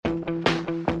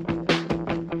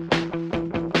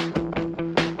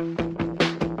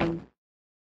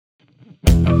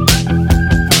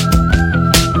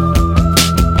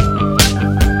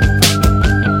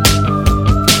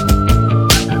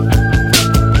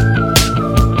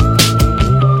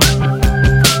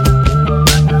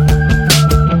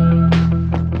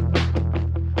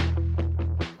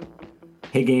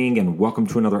welcome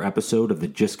to another episode of the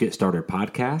Just Get Started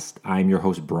podcast. I'm your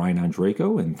host, Brian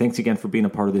Andreyko, and thanks again for being a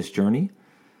part of this journey.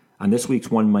 On this week's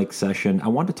One Mic session, I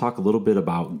want to talk a little bit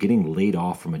about getting laid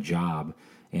off from a job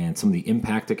and some of the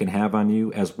impact it can have on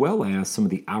you, as well as some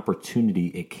of the opportunity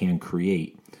it can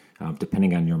create,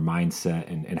 depending on your mindset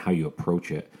and how you approach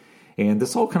it. And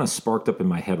this all kind of sparked up in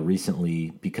my head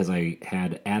recently because I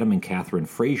had Adam and Catherine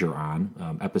Frazier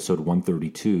on, episode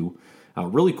 132. A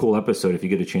really cool episode if you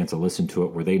get a chance to listen to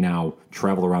it, where they now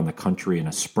travel around the country in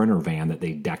a Sprinter van that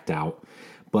they decked out.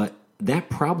 But that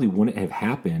probably wouldn't have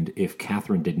happened if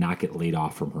Catherine did not get laid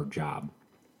off from her job.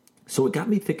 So it got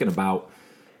me thinking about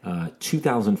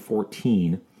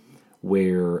 2014,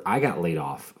 where I got laid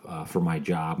off from my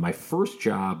job, my first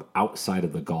job outside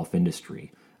of the golf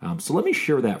industry. So let me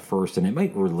share that first, and it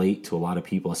might relate to a lot of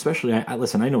people, especially,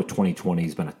 listen, I know 2020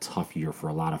 has been a tough year for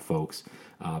a lot of folks.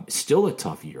 Still a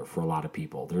tough year for a lot of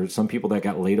people. There's some people that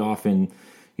got laid off in,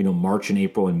 March and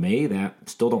April and May that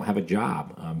still don't have a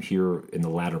job here in the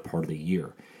latter part of the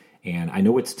year. And I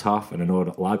know it's tough, and I know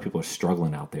a lot of people are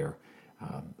struggling out there.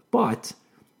 But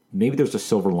maybe there's a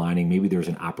silver lining. Maybe there's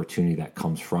an opportunity that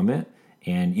comes from it.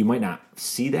 And you might not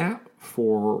see that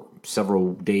for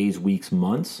several days, weeks,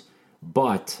 months.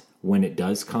 But when it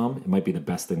does come, it might be the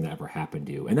best thing that ever happened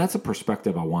to you. And that's a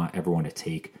perspective I want everyone to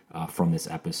take from this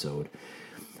episode.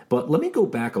 But let me go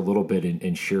back a little bit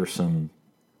and share some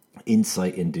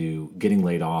insight into getting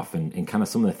laid off and kind of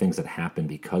some of the things that happened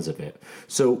because of it.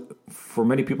 So for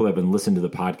many people that have been listening to the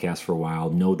podcast for a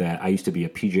while know that I used to be a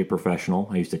PGA professional.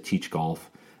 I used to teach golf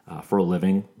for a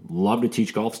living. Love to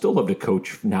teach golf. Still love to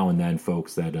coach now and then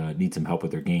folks that need some help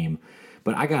with their game.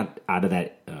 But I got out of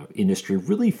that industry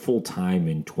really full-time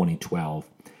in 2012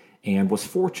 and was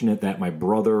fortunate that my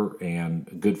brother and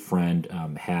a good friend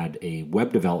had a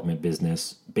web development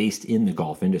business based in the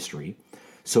golf industry.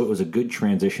 So it was a good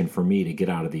transition for me to get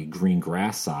out of the green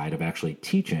grass side of actually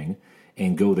teaching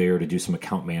and go there to do some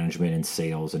account management and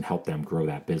sales and help them grow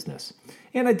that business.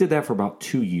 And I did that for about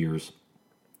 2 years,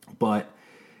 but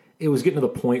it was getting to the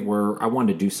point where I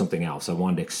wanted to do something else. I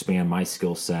wanted to expand my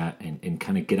skill set and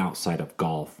kind of get outside of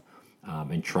golf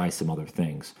and try some other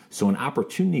things. So an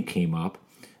opportunity came up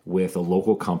with a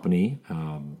local company,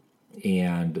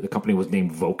 and the company was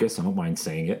named Vocus. I don't mind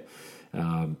saying it.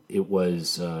 It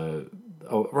was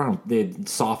around, they had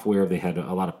software. They had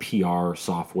a lot of PR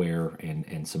software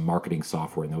and some marketing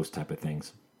software and those type of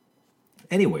things.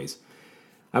 Anyways,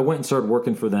 I went and started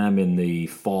working for them in the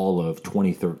fall of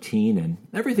 2013, and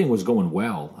everything was going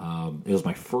well. It was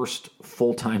my first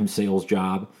full-time sales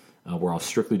job where I was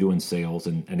strictly doing sales,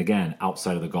 and again,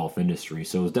 outside of the golf industry.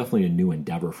 So it was definitely a new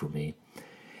endeavor for me.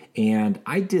 And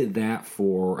I did that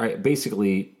I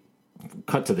basically,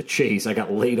 cut to the chase, I got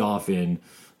laid off in,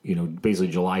 basically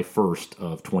July 1st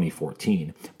of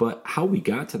 2014. But how we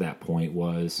got to that point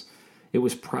was, it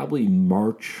was probably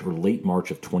March or late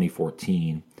March of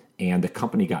 2014, and the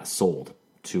company got sold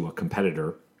to a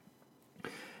competitor.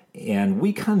 And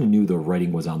we kind of knew the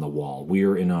writing was on the wall. We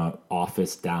were in an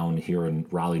office down here in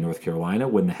Raleigh, North Carolina,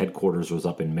 when the headquarters was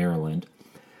up in Maryland.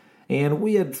 And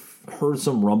we had heard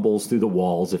some rumbles through the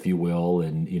walls, if you will,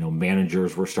 and,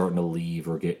 managers were starting to leave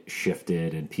or get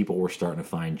shifted, and people were starting to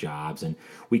find jobs. And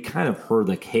we kind of heard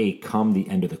like, hey, come the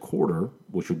end of the quarter,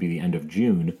 which would be the end of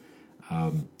June,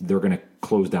 they're going to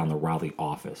close down the Raleigh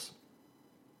office.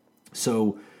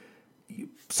 So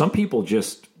some people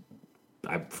just,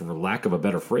 for lack of a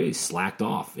better phrase, slacked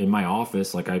off. In my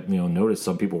office, like I noticed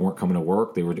some people weren't coming to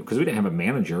work. They were, because we didn't have a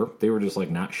manager. They were just like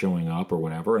not showing up or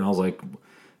whatever. And I was like,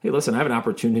 hey, listen, I have an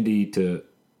opportunity to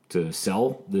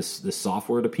sell this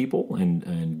software to people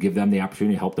and give them the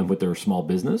opportunity to help them with their small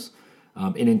business.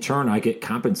 And in turn, I get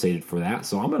compensated for that.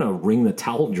 So I'm going to wring the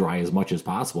towel dry as much as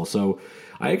possible. So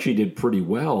I actually did pretty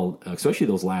well, especially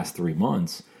those last 3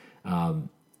 months. And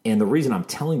the reason I'm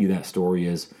telling you that story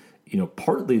is,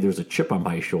 partly there's a chip on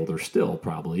my shoulder still,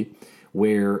 probably,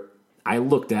 where I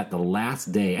looked at the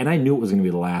last day, and I knew it was going to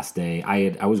be the last day.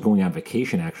 I was going on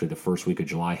vacation, actually, the first week of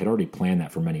July. I had already planned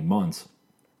that for many months.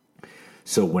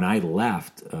 So when I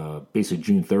left, basically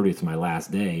June 30th, my last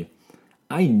day,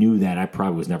 I knew that I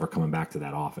probably was never coming back to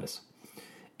that office.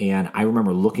 And I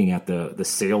remember looking at the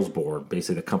sales board,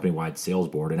 basically the company-wide sales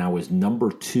board, and I was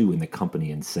number 2 in the company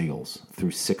in sales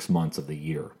through 6 months of the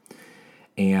year.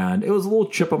 And it was a little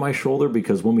chip on my shoulder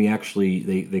because when we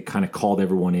actually, they kind of called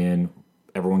everyone in,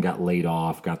 everyone got laid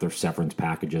off, got their severance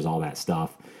packages, all that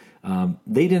stuff.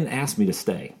 They didn't ask me to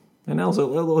stay. And that was,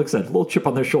 like I said, a little chip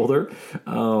on their shoulder.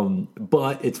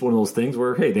 But it's one of those things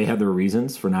where, hey, they have their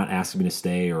reasons for not asking me to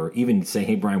stay, or even say,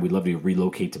 hey, Brian, we'd love to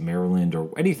relocate to Maryland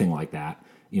or anything like that,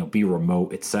 be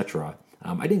remote, etc.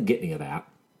 I didn't get any of that.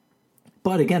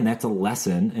 But again, that's a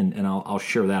lesson, and I'll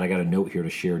share that. I got a note here to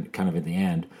share kind of at the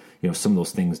end, some of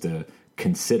those things to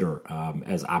consider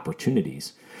as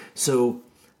opportunities. So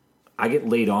I get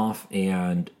laid off,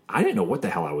 and I didn't know what the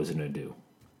hell I was going to do.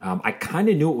 I kind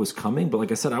of knew it was coming, but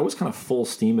like I said, I was kind of full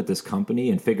steam at this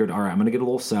company and figured, all right, I'm going to get a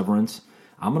little severance.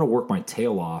 I'm going to work my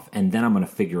tail off, and then I'm going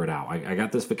to figure it out. I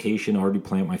got this vacation already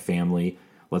planned with my family.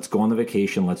 Let's go on the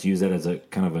vacation. Let's use that as a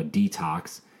kind of a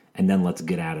detox, and then let's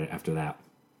get at it after that.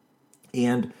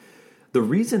 And the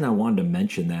reason I wanted to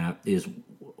mention that is,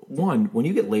 one, when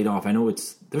you get laid off, I know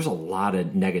there's a lot of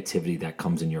negativity that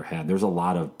comes in your head. There's a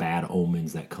lot of bad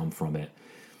omens that come from it.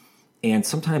 And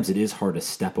sometimes it is hard to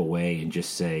step away and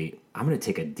just say, I'm going to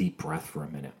take a deep breath for a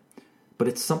minute. But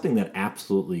it's something that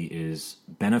absolutely is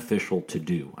beneficial to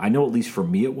do. I know at least for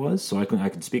me it was, so I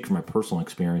can speak from my personal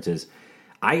experiences.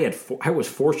 I was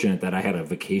fortunate that I had a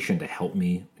vacation to help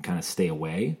me kind of stay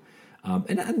away.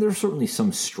 And there's certainly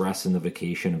some stress in the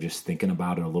vacation of just thinking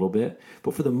about it a little bit.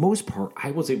 But for the most part,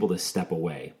 I was able to step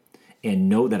away and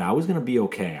know that I was going to be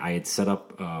okay. I had set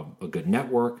up a good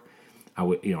network.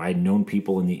 I had known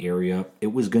people in the area.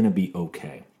 It was going to be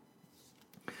okay.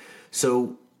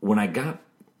 So when I got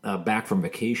back from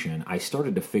vacation, I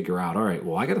started to figure out, all right,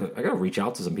 well, I gotta reach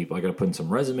out to some people. I gotta put in some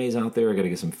resumes out there. I gotta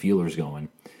get some feelers going,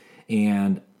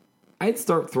 and I'd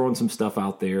start throwing some stuff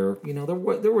out there.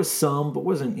 There was some, but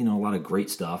wasn't a lot of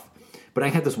great stuff. But I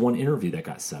had this one interview that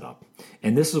got set up,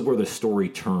 and this is where the story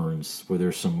turns, where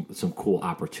there's some cool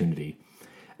opportunity.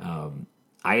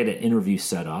 I had an interview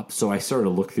set up, so I started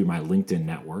to look through my LinkedIn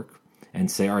network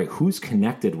and say, all right, who's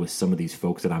connected with some of these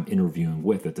folks that I'm interviewing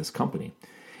with at this company?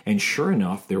 And sure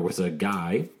enough, there was a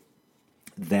guy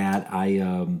that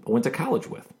I went to college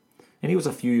with. And he was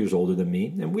a few years older than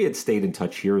me. And we had stayed in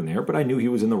touch here and there, but I knew he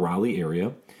was in the Raleigh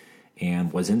area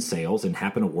and was in sales and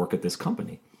happened to work at this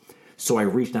company. So I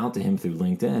reached out to him through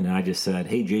LinkedIn, and I just said,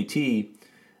 hey, JT,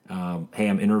 hey,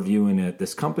 I'm interviewing at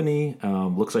this company.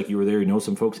 Looks like you were there. You know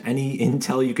some folks. Any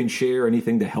intel you can share,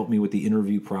 anything to help me with the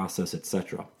interview process,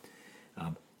 etc.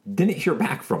 Didn't hear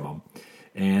back from him.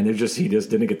 And he just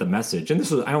didn't get the message. And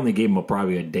I only gave him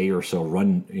probably a day or so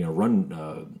runway,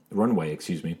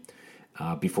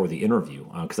 before the interview,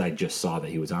 because I just saw that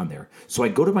he was on there. So I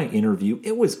go to my interview.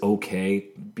 It was okay.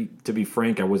 To be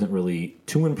frank, I wasn't really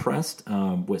too impressed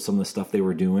with some of the stuff they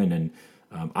were doing. And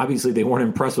obviously they weren't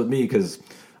impressed with me because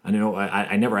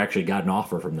I never actually got an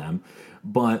offer from them.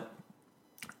 But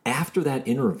after that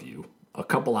interview, a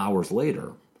couple hours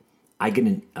later, I get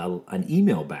an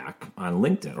email back on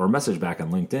LinkedIn, or a message back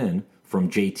on LinkedIn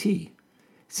from JT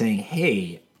saying,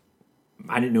 hey,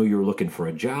 I didn't know you were looking for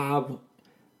a job.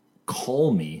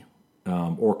 Call me.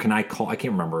 Or can I call? I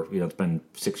can't remember. It's been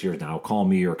 6 years now. Call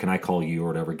me, or can I call you, or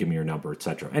whatever. Give me your number,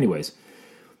 etc. Anyways,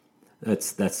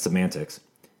 that's semantics.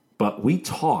 But we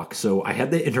talk. So I had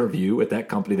the interview at that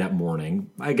company that morning.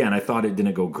 Again, I thought it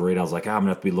didn't go great. I was like, I'm going to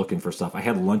have to be looking for stuff. I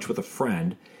had lunch with a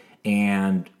friend,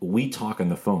 and we talk on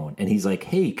the phone. And he's like,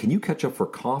 hey, can you catch up for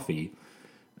coffee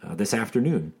this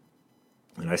afternoon?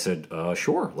 And I said,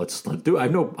 sure, let's do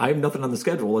it. I have nothing on the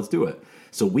schedule. Let's do it.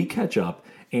 So we catch up.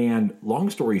 And long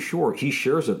story short, he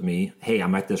shares with me, hey,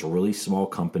 I'm at this really small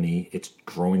company. It's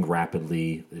growing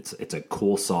rapidly. It's a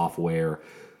cool software.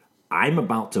 I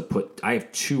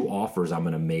have 2 offers I'm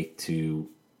going to make to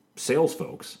sales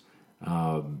folks.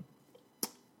 But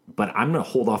I'm going to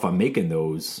hold off on making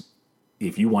those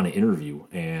if you want to interview.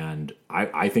 And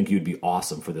I think you'd be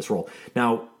awesome for this role.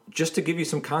 Now, just to give you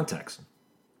some context,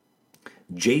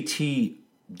 JT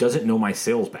doesn't know my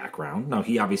sales background. Now,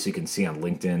 he obviously can see on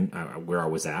LinkedIn where I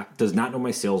was at, does not know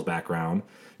my sales background,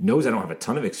 knows I don't have a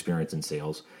ton of experience in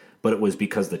sales, but it was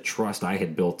because the trust I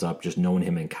had built up just knowing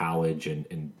him in college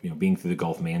and being through the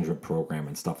golf management program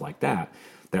and stuff like that,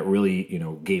 that really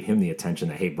gave him the attention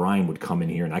that, hey, Brian would come in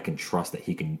here and I can trust that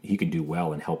he can do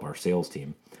well and help our sales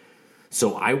team.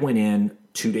 So I went in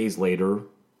 2 days later,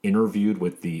 interviewed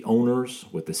with the owners,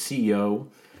 with the CEO,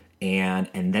 and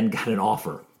then got an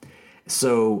offer.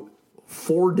 So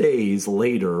 4 days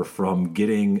later from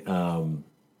getting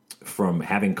from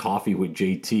having coffee with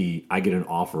JT, I get an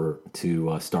offer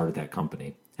to start at that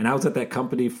company. And I was at that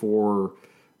company for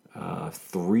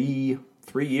 3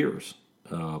 years,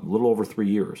 a little over 3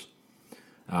 years,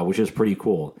 which is pretty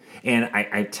cool. And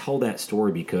I tell that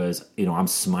story because, I'm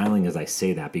smiling as I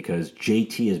say that because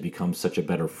JT has become such a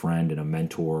better friend and a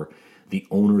mentor. The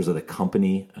owners of the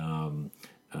company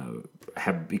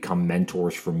have become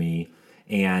mentors for me.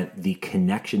 And the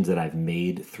connections that I've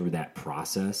made through that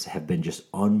process have been just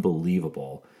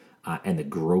unbelievable. And the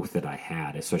growth that I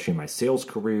had, especially in my sales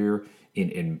career,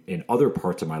 in other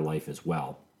parts of my life as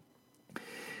well.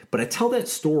 But I tell that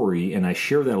story and I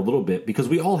share that a little bit because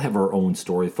we all have our own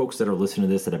story. Folks that are listening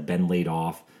to this that have been laid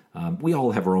off, we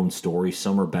all have our own story.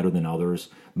 Some are better than others.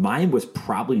 Mine was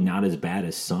probably not as bad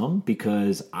as some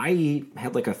because I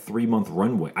had like a 3-month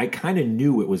runway. I kind of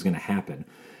knew it was going to happen.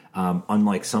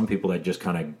 Unlike some people that just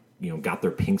kind of, got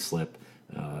their pink slip,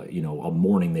 a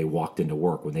morning they walked into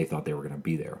work when they thought they were going to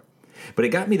be there. But it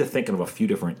got me to thinking of a few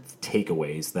different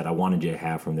takeaways that I wanted you to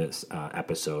have from this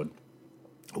episode.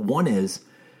 One is,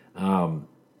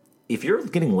 if you're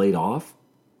getting laid off,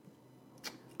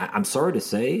 I'm sorry to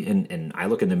say, and I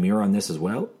look in the mirror on this as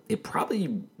well, it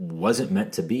probably wasn't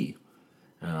meant to be.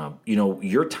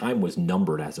 Your time was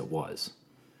numbered as it was.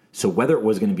 So whether it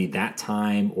was going to be that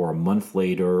time or a month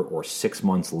later or 6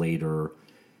 months later,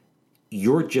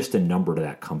 you're just a number to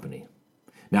that company.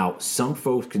 Now, some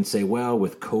folks can say, well,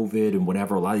 with COVID and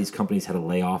whatever, a lot of these companies had a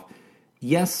layoff.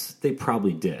 Yes, they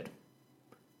probably did.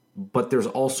 But there's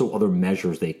also other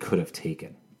measures they could have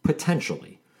taken,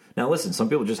 potentially. Now, listen, some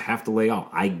people just have to lay off.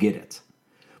 I get it.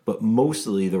 But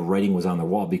mostly the writing was on the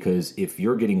wall because if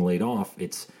you're getting laid off,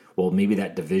 it's, well, maybe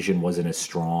that division wasn't as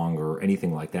strong or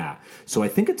anything like that. So I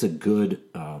think it's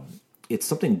it's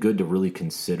something good to really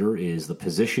consider is the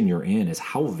position you're in is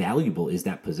how valuable is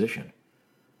that position?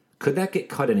 Could that get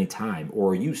cut any time?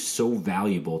 Or are you so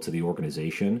valuable to the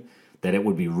organization that it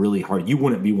would be really hard? You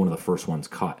wouldn't be one of the first ones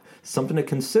cut. Something to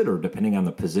consider depending on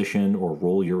the position or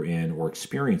role you're in or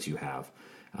experience you have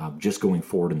just going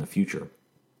forward in the future.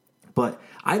 But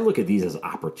I look at these as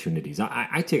opportunities.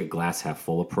 I take a glass half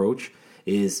full approach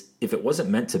is if it wasn't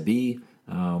meant to be,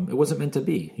 it wasn't meant to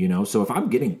be, So if I'm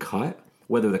getting cut,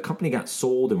 whether the company got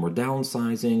sold and we're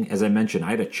downsizing, as I mentioned,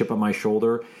 I had a chip on my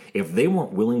shoulder. If they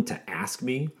weren't willing to ask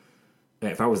me,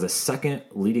 if I was the second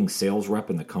leading sales rep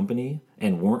in the company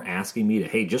and weren't asking me to,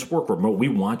 hey, just work remote, we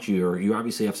want you, or you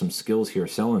obviously have some skills here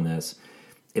selling this.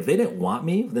 If they didn't want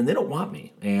me, then they don't want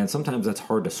me. And sometimes that's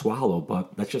hard to swallow,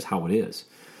 but that's just how it is.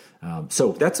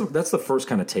 So that's the first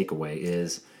kind of takeaway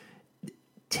is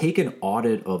take an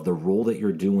audit of the role that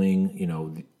you're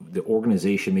doing, the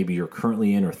organization maybe you're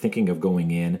currently in or thinking of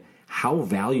going in. How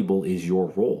valuable is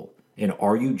your role? And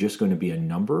are you just going to be a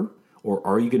number? Or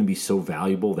are you going to be so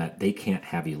valuable that they can't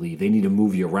have you leave? They need to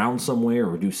move you around somewhere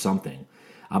or do something.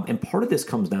 And part of this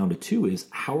comes down to two is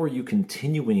how are you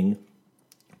continuing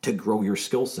to grow your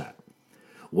skill set?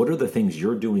 What are the things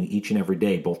you're doing each and every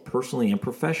day, both personally and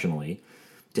professionally,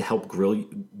 to help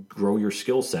grow your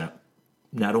skill set,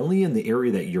 not only in the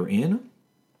area that you're in,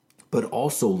 but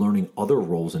also learning other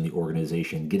roles in the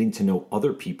organization, getting to know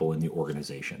other people in the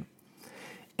organization.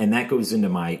 And that goes into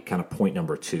my kind of point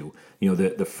number two.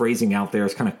 The phrasing out there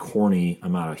is kind of corny.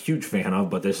 I'm not a huge fan of,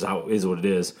 but this is how it is what it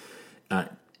is.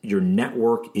 Your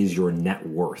network is your net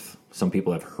worth. Some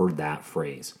people have heard that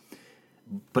phrase.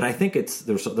 But I think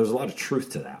there's a lot of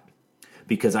truth to that.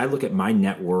 Because I look at my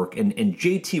network, and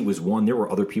JT was one. There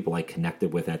were other people I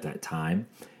connected with at that time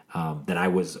that I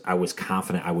was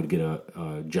confident I would get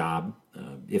a job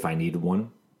if I needed one.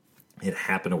 It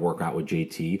happened to work out with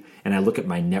JT. And I look at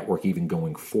my network even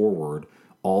going forward,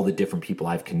 all the different people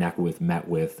I've connected with, met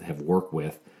with, have worked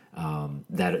with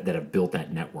that have built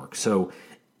that network. So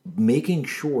making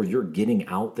sure you're getting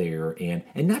out there and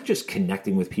not just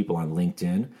connecting with people on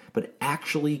LinkedIn, but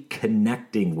actually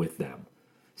connecting with them.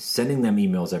 Sending them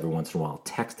emails every once in a while,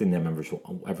 texting them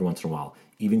every once in a while,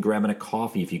 even grabbing a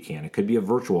coffee if you can. It could be a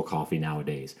virtual coffee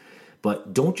nowadays.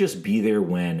 But don't just be there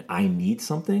when I need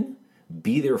something.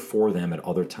 Be there for them at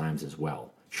other times as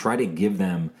well. Try to give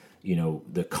them,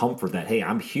 the comfort that, hey,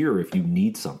 I'm here if you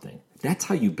need something. That's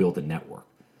how you build a network.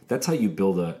 That's how you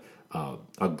build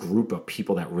a group of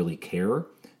people that really care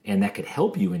and that could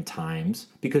help you in times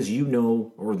because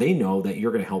they know that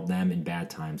you're going to help them in bad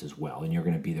times as well, and you're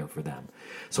going to be there for them.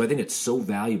 So I think it's so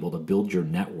valuable to build your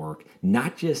network,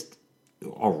 not just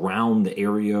around the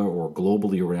area or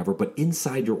globally or whatever, but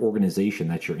inside your organization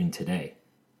that you're in today.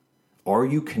 Are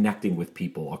you connecting with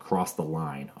people across the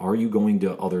line? Are you going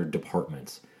to other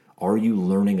departments? Are you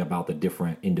learning about the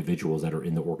different individuals that are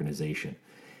in the organization?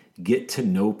 Get to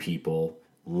know people.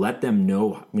 Let them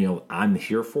know, I'm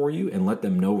here for you, and let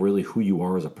them know really who you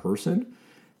are as a person.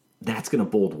 That's going to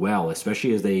bode well,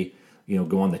 especially as they,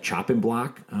 go on the chopping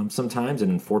block sometimes.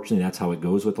 And unfortunately, that's how it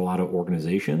goes with a lot of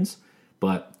organizations.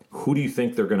 But who do you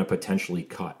think they're going to potentially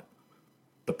cut?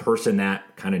 The person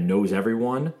that kind of knows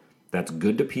everyone, that's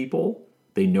good to people,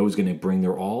 they know is going to bring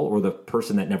their all, or the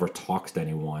person that never talks to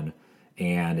anyone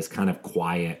and is kind of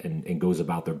quiet and goes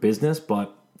about their business,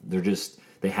 but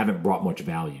they haven't brought much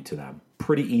value to them.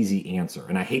 Pretty easy answer.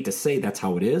 And I hate to say that's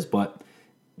how it is, but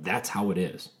that's how it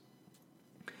is.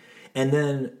 And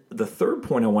then the third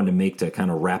point I wanted to make to kind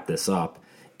of wrap this up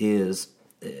is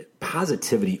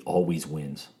positivity always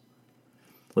wins.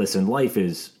 Listen, life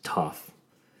is tough.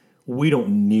 We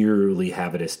don't nearly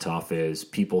have it as tough as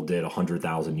people did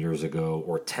 100,000 years ago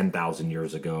or 10,000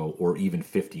 years ago or even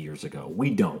 50 years ago.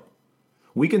 We don't.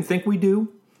 We can think we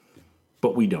do,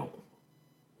 but we don't.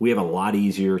 We have a lot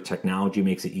easier. Technology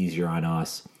makes it easier on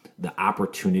us. The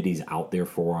opportunities out there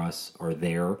for us are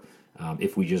there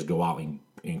if we just go out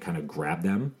and kind of grab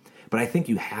them. But I think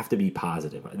you have to be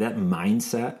positive. That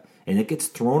mindset, and it gets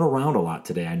thrown around a lot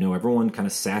today. I know everyone kind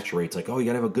of saturates like, oh, you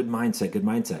got to have a good mindset, good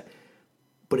mindset.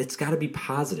 But it's got to be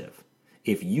positive.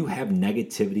 If you have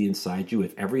negativity inside you,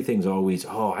 if everything's always,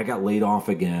 oh, I got laid off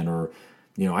again, or,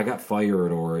 I got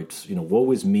fired, or it's,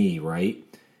 woe is me, right?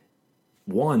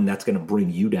 One, that's going to bring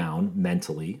you down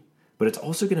mentally, but it's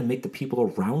also going to make the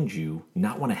people around you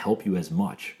not want to help you as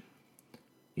much.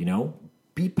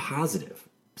 Be positive.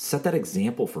 Set that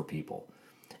example for people.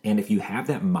 And if you have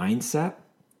that mindset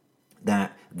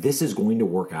that this is going to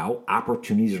work out,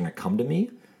 opportunities are going to come to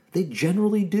me, they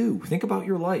generally do. Think about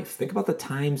your life. Think about the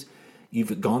times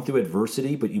you've gone through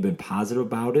adversity, but you've been positive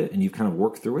about it and you've kind of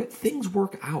worked through it. Things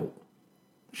work out.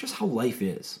 It's just how life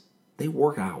is. They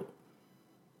work out.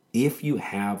 If you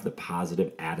have the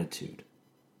positive attitude.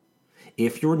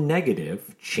 If you're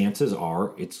negative, chances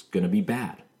are it's going to be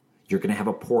bad. You're going to have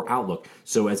a poor outlook.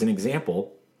 So as an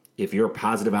example, if you're a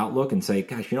positive outlook and say,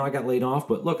 gosh, I got laid off,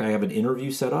 but look, I have an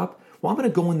interview set up. Well, I'm going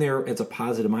to go in there as a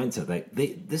positive mindset.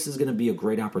 This is going to be a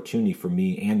great opportunity for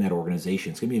me and that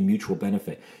organization. It's going to be a mutual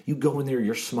benefit. You go in there,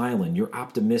 you're smiling, you're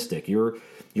optimistic, you're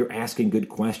asking good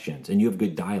questions, and you have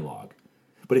good dialogue.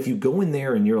 But if you go in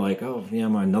there and you're like, oh, yeah,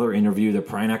 I'm on another interview, they're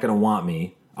probably not going to want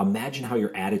me. Imagine how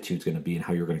your attitude's going to be and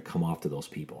how you're going to come off to those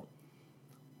people.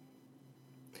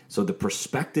 So the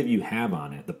perspective you have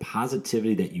on it, the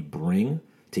positivity that you bring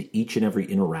to each and every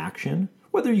interaction,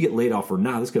 whether you get laid off or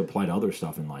not, this could apply to other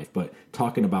stuff in life, but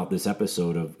talking about this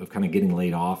episode of kind of getting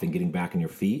laid off and getting back on your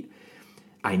feet,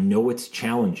 I know it's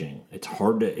challenging.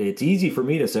 It's easy for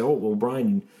me to say, oh, well,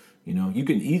 Brian, you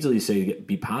can easily say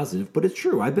be positive, but it's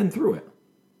true. I've been through it.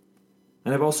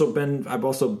 And I've also been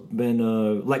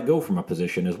let go from a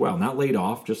position as well. Not laid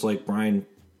off, just like, Brian,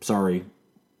 sorry,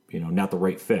 not the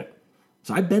right fit.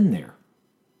 So I've been there.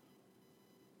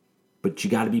 But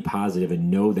you got to be positive and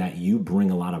know that you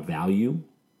bring a lot of value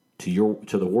to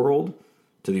the world,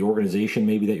 to the organization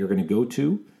maybe that you're going to go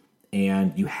to,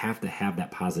 and you have to have that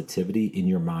positivity in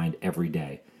your mind every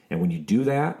day. And when you do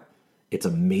that, it's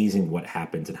amazing what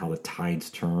happens and how the tides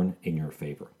turn in your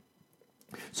favor.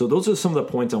 So those are some of the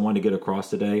points I wanted to get across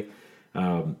today.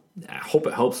 I hope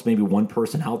it helps maybe one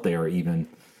person out there even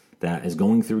that is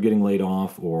going through getting laid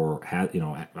off or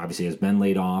obviously has been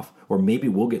laid off, or maybe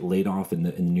will get laid off in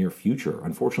the near future.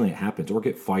 Unfortunately, it happens, or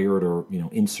get fired, or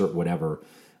insert whatever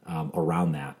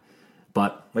around that.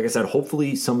 But like I said,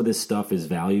 hopefully some of this stuff is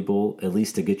valuable, at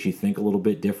least to get you think a little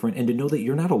bit different and to know that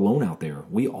you're not alone out there.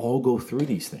 We all go through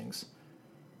these things.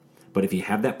 But if you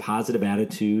have that positive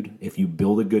attitude, if you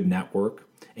build a good network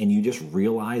and you just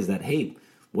realize that, hey,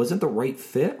 wasn't the right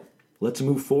fit, let's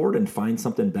move forward and find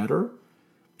something better,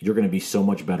 you're going to be so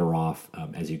much better off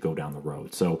as you go down the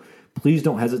road. So please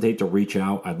don't hesitate to reach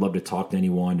out. I'd love to talk to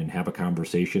anyone and have a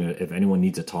conversation. If anyone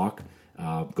needs to talk,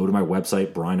 go to my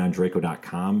website,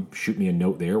 brianondrako.com. Shoot me a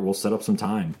note there. We'll set up some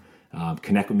time.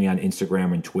 Connect with me on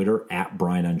Instagram and Twitter at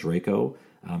brianondrako.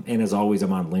 And as always,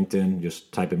 I'm on LinkedIn.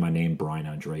 Just type in my name, Brian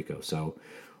Ondrako. So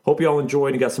hope you all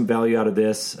enjoyed and got some value out of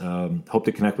this. Hope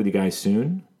to connect with you guys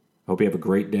soon. Hope you have a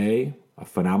great day, a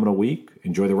phenomenal week.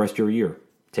 Enjoy the rest of your year.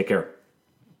 Take care.